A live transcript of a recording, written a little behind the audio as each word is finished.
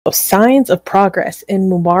Signs of progress in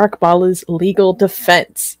Mubarak Bala's legal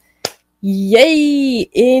defense. Yay!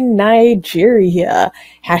 In Nigeria.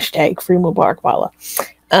 Hashtag free Mubarak Bala.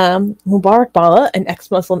 Mubarak Bala, an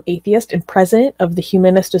ex-Muslim atheist and president of the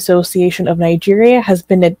Humanist Association of Nigeria, has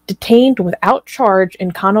been detained without charge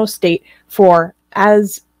in Kano State for,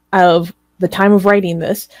 as of the time of writing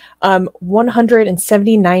this,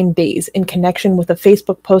 179 days in connection with a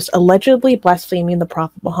Facebook post allegedly blaspheming the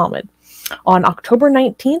Prophet Muhammad. On October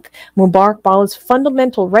 19th, Mubarak Bala's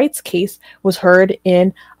fundamental rights case was heard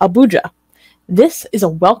in Abuja. This is a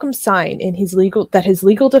welcome sign in his legal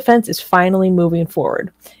defense is finally moving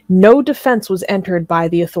forward. No defense was entered by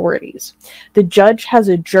the authorities. The judge has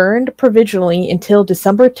adjourned provisionally until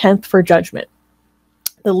December 10th for judgment.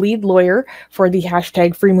 The lead lawyer for the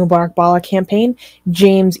hashtag Free Mubarak Bala campaign,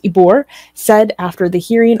 James Ibor, said after the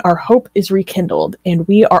hearing, "Our hope is rekindled, and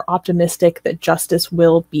we are optimistic that justice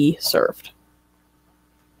will be served."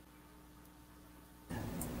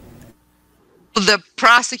 The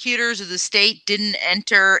prosecutors of the state didn't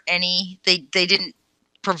enter any, they didn't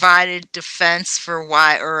provide a defense for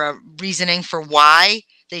why, or a reasoning for why.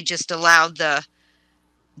 They just allowed the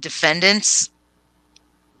defendants'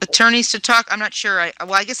 attorneys to talk. I'm not sure. I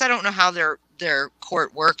guess I don't know how their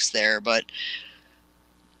court works there, but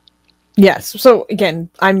yes. So again,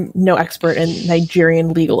 I'm no expert in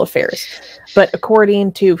Nigerian legal affairs, but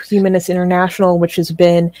according to Humanist International, which has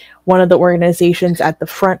been one of the organizations at the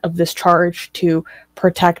front of this charge to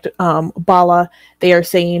protect Bala, they are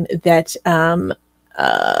saying that the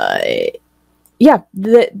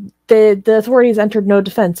authorities entered no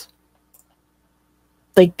defense.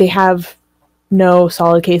 Like, they have no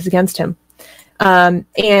solid case against him.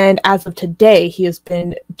 And as of today, he has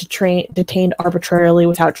been detained arbitrarily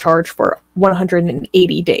without charge for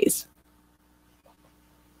 180 days.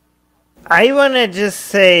 I want to just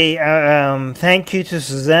say thank you to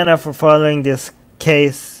Susanna for following this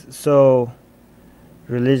case so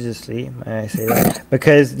religiously, may I say that?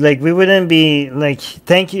 Because, like, we wouldn't be, like,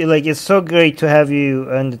 thank you, like, it's so great to have you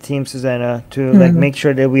on the team, Susanna, to, like, make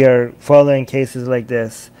sure that we are following cases like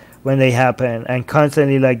this when they happen, and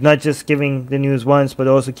constantly, like, not just giving the news once, but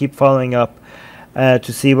also keep following up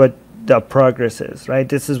to see what the progress is, right?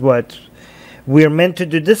 This is what we're meant to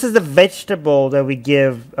do. This is the vegetable that we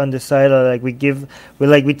give on the side. Like, we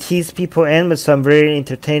tease people in with some very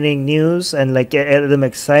entertaining news and, like, get them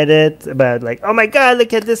excited about, like, oh my god,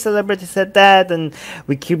 look at this celebrity said that, and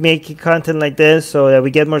we keep making content like this so that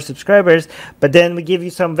we get more subscribers. But then we give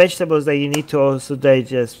you some vegetables that you need to also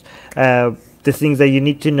digest, the things that you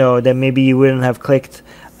need to know that maybe you wouldn't have clicked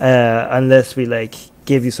unless we, like,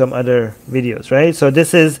 give you some other videos, right? So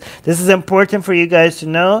this is important for you guys to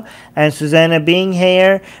know, and Susanna being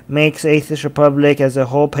here makes Atheist Republic as a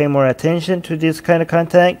whole pay more attention to this kind of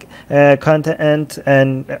content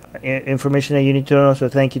and information that you need to know. So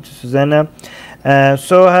thank you to Susanna.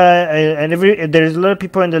 There's a lot of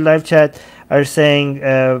people in the live chat are saying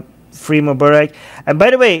free Mubarak. And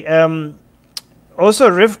by the way, also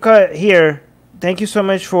Rivka here, thank you so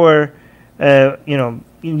much for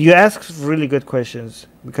you ask really good questions,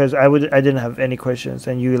 because I didn't have any questions,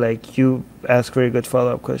 and you ask very good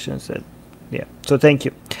follow-up questions. So thank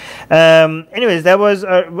you. Anyways, that was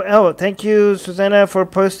thank you, Susanna, for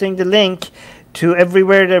posting the link to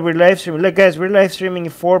everywhere that we're live streaming. Look, guys, we're live streaming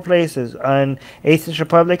in 4 places: on Atheist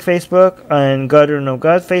Republic Facebook, on God or No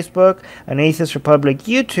God Facebook, on Atheist Republic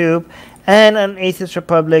YouTube, and on Atheist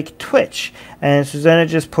Republic Twitch. And Susanna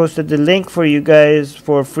just posted the link for you guys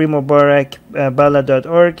for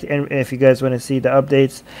freemubarakbala.org, and if you guys want to see the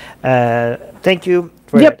updates, thank you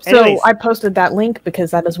for that. So I posted that link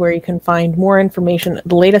because that is where you can find more information,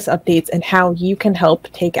 the latest updates, and how you can help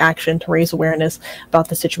take action to raise awareness about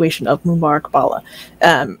the situation of Mubarak Bala.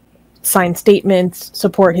 Sign statements,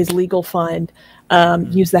 support his legal fund,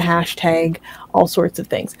 use the hashtag, all sorts of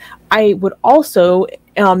things. I would also,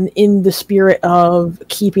 in the spirit of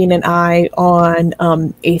keeping an eye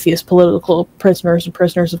on atheist political prisoners and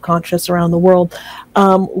prisoners of conscience around the world,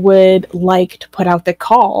 would like to put out the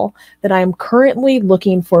call that I am currently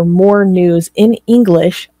looking for more news in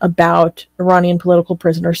English about Iranian political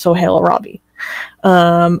prisoner Sohail Arabi.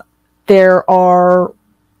 There are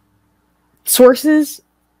sources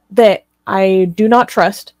that I do not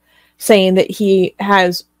trust saying that he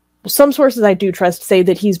has, some sources I do trust say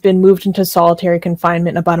that he's been moved into solitary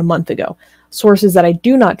confinement about a month ago. Sources that I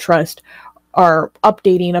do not trust are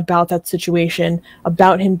updating about that situation,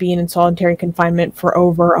 about him being in solitary confinement for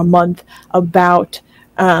over a month, about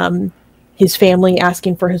his family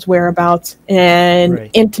asking for his whereabouts, and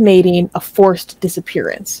intimating a forced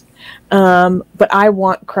disappearance. But I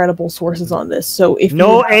want credible sources on this. So if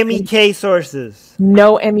no MEK sources,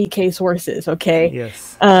 no MEK sources, okay?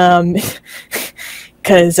 Yes.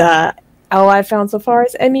 Because all I've found so far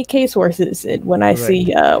is MEK sources. And when I see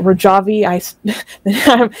Rajavi,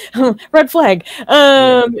 red flag.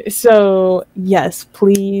 So yes,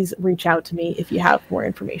 please reach out to me if you have more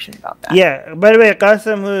information about that. Yeah. By the way,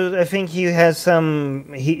 Qasim, who I think he has some.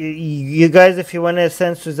 You guys, if you want to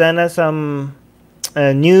send Susanna some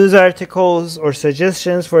news articles or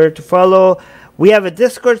suggestions for her to follow, we have a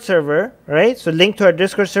Discord server, right? So link to our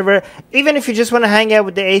Discord server. Even if you just want to hang out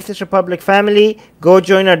with the Atheist Republic family, go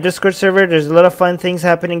join our Discord server. There's a lot of fun things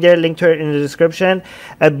happening there. Link to it in the description.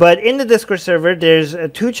 But in the Discord server, there's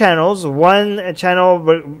 2 channels. One channel,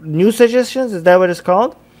 news suggestions, is that what it's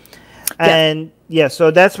called? And yeah, so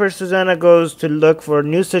that's where Susanna goes to look for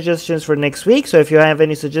new suggestions for next week. So if you have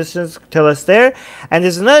any suggestions, tell us there. And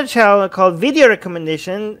there's another channel called Video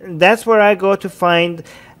Recommendation. That's where I go to find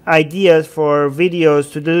ideas for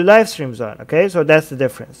videos to do live streams on. Okay, so that's the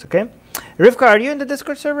difference. Okay, Rivka, are you in the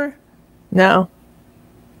Discord server? No.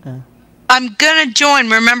 I'm gonna join.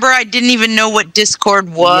 Remember, I didn't even know what Discord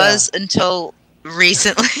was until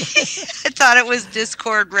recently. I thought it was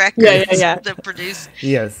Discord Records that produced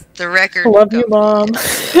the record. I love you, Mom.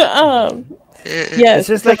 It's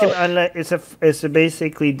just like it's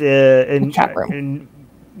basically the chat room.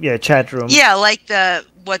 Chat room. Yeah, like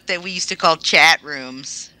what we used to call chat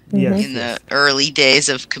rooms in the early days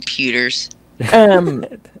of computers.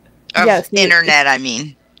 Internet, I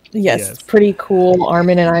mean. Yes, it's pretty cool.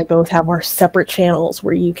 Armin and I both have our separate channels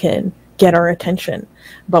where you can get our attention.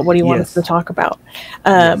 But what do you want us to talk about?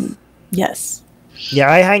 Yes.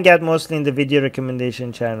 Yeah, I hang out mostly in the video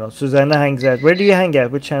recommendation channel. Susanna hangs out. Where do you hang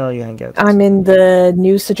out? Which channel you hang out? I'm in the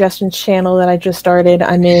news suggestions channel that I just started.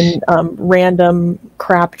 I'm in random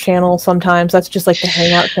crap channel sometimes. That's just like the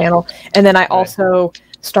hangout channel. And then I also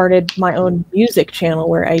started my own music channel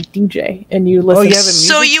where I DJ and you listen. Oh, you have a music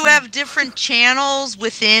so you have different channels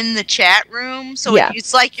within the chat room. So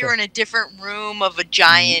it's like you're in a different room of a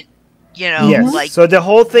giant, like so the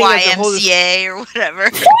whole thing YMCA or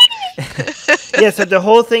whatever. So the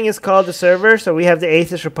whole thing is called the server. So we have the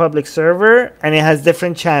Atheist Republic server, and it has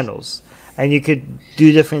different channels, and you could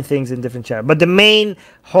do different things in different channels. But the main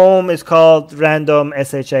home is called Random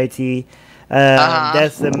SHIT.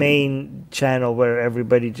 That's the main channel where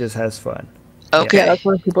everybody just has fun. Okay, yeah, that's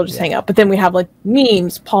where people just hang out. But then we have like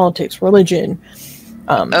memes, politics, religion.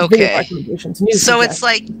 Video recommendations, news so it's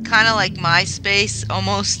like kind of like MySpace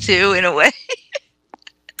almost too, in a way.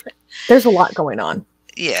 There's a lot going on.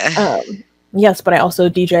 Yeah. Yes, but I also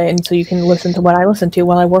DJ, and so you can listen to what I listen to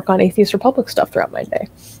while I work on Atheist Republic stuff throughout my day.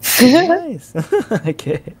 Nice.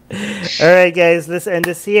 Okay. All right, guys, let's end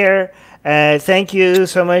this here. Thank you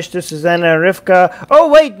so much to Susanna and Rivka. Oh,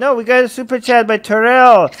 wait, no, we got a super chat by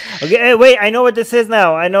Terrell. Okay, wait, I know what this is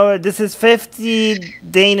now. I know this is 50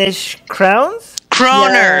 Danish crowns?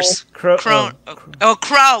 Kroners.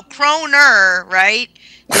 Kroner, right?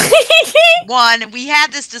 One, we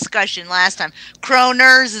had this discussion last time.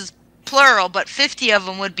 Kroners is plural, but 50 of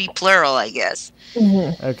them would be plural, I guess.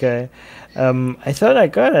 Mm-hmm. Okay. I thought I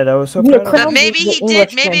got it. I was so proud of it. But maybe he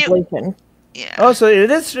did. Maybe. Yeah. Oh, so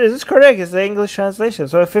it is correct. It's the English translation.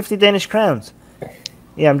 So 50 Danish crowns.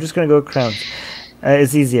 Yeah, I'm just going to go crowns.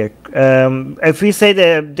 It's easier. If we say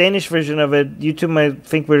the Danish version of it, YouTube might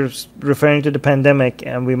think we're referring to the pandemic,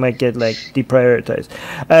 and we might get like deprioritized.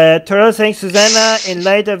 Terrell saying, Susanna, in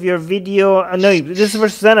light of your video, no, this is for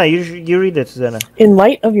Susanna. You read it, Susanna. In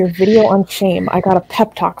light of your video on shame, I got a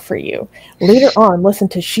pep talk for you. Later on, listen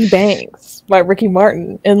to "She Bangs" by Ricky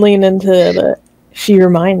Martin and lean into the "She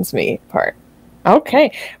Reminds Me" part.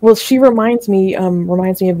 Okay, well, "She Reminds Me"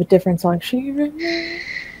 reminds me of a different song.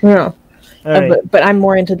 No. Right. But I'm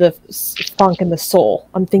more into the funk and the soul.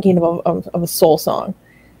 I'm thinking of a soul song.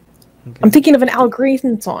 Okay. I'm thinking of an Al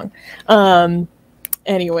Green song.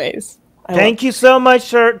 Anyways. Thank you so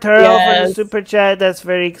much, Terrell, for the super chat. That's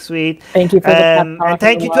very sweet. Thank you for the and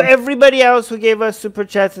thank you to everybody else who gave us super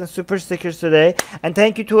chats and super stickers today. And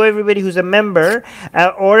thank you to everybody who's a member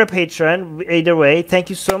or a patron. Either way, thank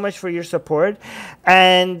you so much for your support.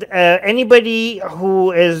 And anybody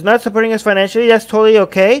who is not supporting us financially, that's totally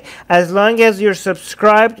okay. As long as you're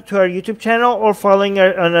subscribed to our YouTube channel or following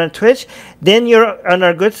on our Twitch, then you're on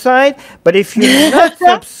our good side. But if you're not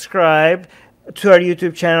subscribed, to our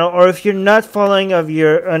YouTube channel, or if you're not following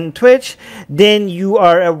on Twitch, then you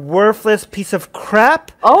are a worthless piece of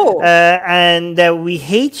crap. Oh. And we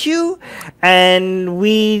hate you, and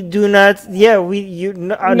we do not. Yeah,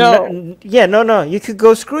 No. No. You could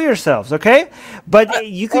go screw yourselves, okay? But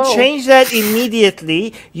you could change that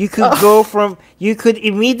immediately. You could You could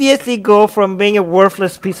immediately go from being a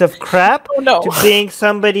worthless piece of crap to being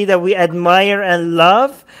somebody that we admire and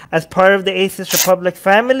love as part of the Atheist Republic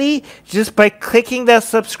family, just by clicking that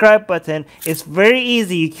subscribe button. It's very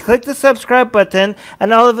easy. You click the subscribe button,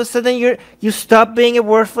 and all of a sudden you stop being a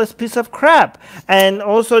worthless piece of crap. And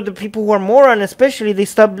also the people who are moron, especially, they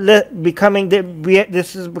stop becoming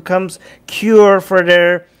becomes cure for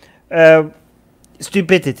their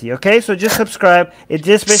stupidity. Okay, so just subscribe. It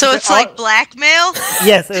just so it's like blackmail.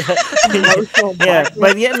 Yes. Yeah,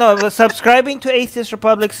 but subscribing to Atheist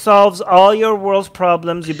Republic solves all your world's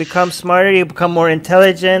problems. You become smarter, you become more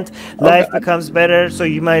intelligent, life becomes better. So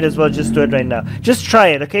you might as well just do it right now. Just try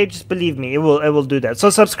it, okay? Just believe me, it will do that.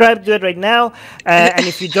 So subscribe, do it right now. And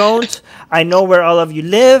if you don't, I know where all of you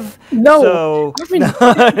live. No. So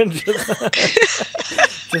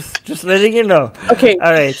just letting you know. Okay.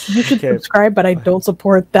 All right. You should subscribe, but I don't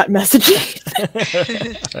support that messaging.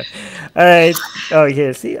 All right. Oh,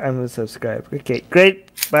 yeah. See, I'm gonna subscribe. Okay, great.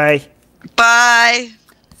 Bye. Bye.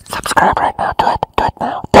 Subscribe right now. Do it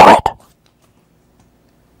now. Do it.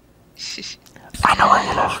 I know where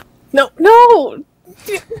you live. No.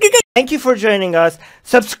 Thank you for joining us.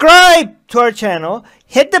 Subscribe to our channel.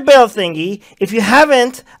 Hit the bell thingy. If you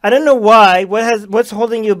haven't, I don't know why. What's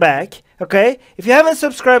holding you back? Okay. If you haven't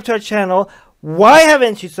subscribed to our channel, why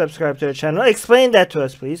haven't you subscribed to our channel? Explain that to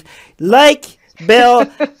us, please. Like, bell,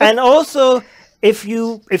 and also if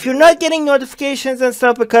you're not getting notifications and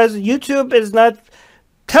stuff because YouTube is not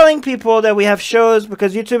telling people that we have shows,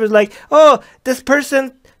 because YouTube is like, oh, this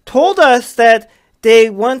person told us that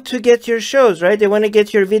they want to get your shows, right? They want to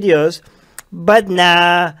get your videos, but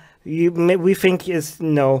nah, we think is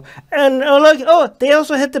no. And they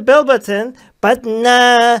also hit the bell button, but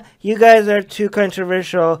nah, you guys are too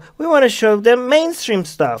controversial. We want to show them mainstream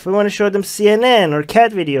stuff. We want to show them CNN or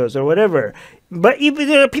cat videos or whatever. But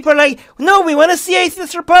people are like, no, we want to see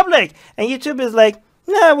Atheist Republic. And YouTube is like,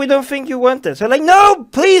 no, we don't think you want this. They're like, no,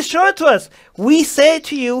 please show it to us. We say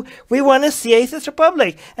to you, we want to see Atheist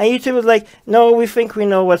Republic. And YouTube is like, no, we think we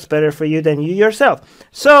know what's better for you than you yourself.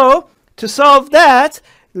 So, to solve that,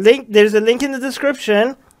 there's a link in the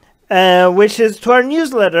description, which is to our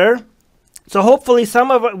newsletter. So hopefully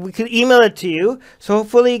we could email it to you. So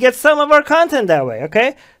hopefully you get some of our content that way,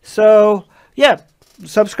 okay? So, yeah,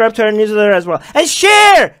 subscribe to our newsletter as well. And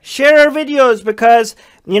share our videos, because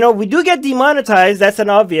we do get demonetized. That's an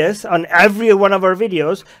obvious on every one of our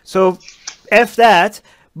videos. So F that.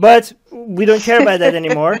 But we don't care about that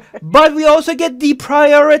anymore. But we also get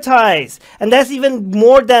deprioritized, and that's even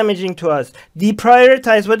more damaging to us.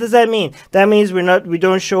 Deprioritized, what does that mean? That means we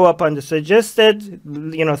don't show up on the suggested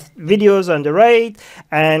videos on the right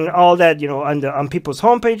and all that on people's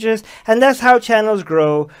homepages, and that's how channels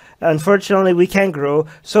grow. Unfortunately, we can't grow,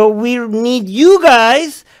 so we need you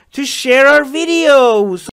guys to share our videos.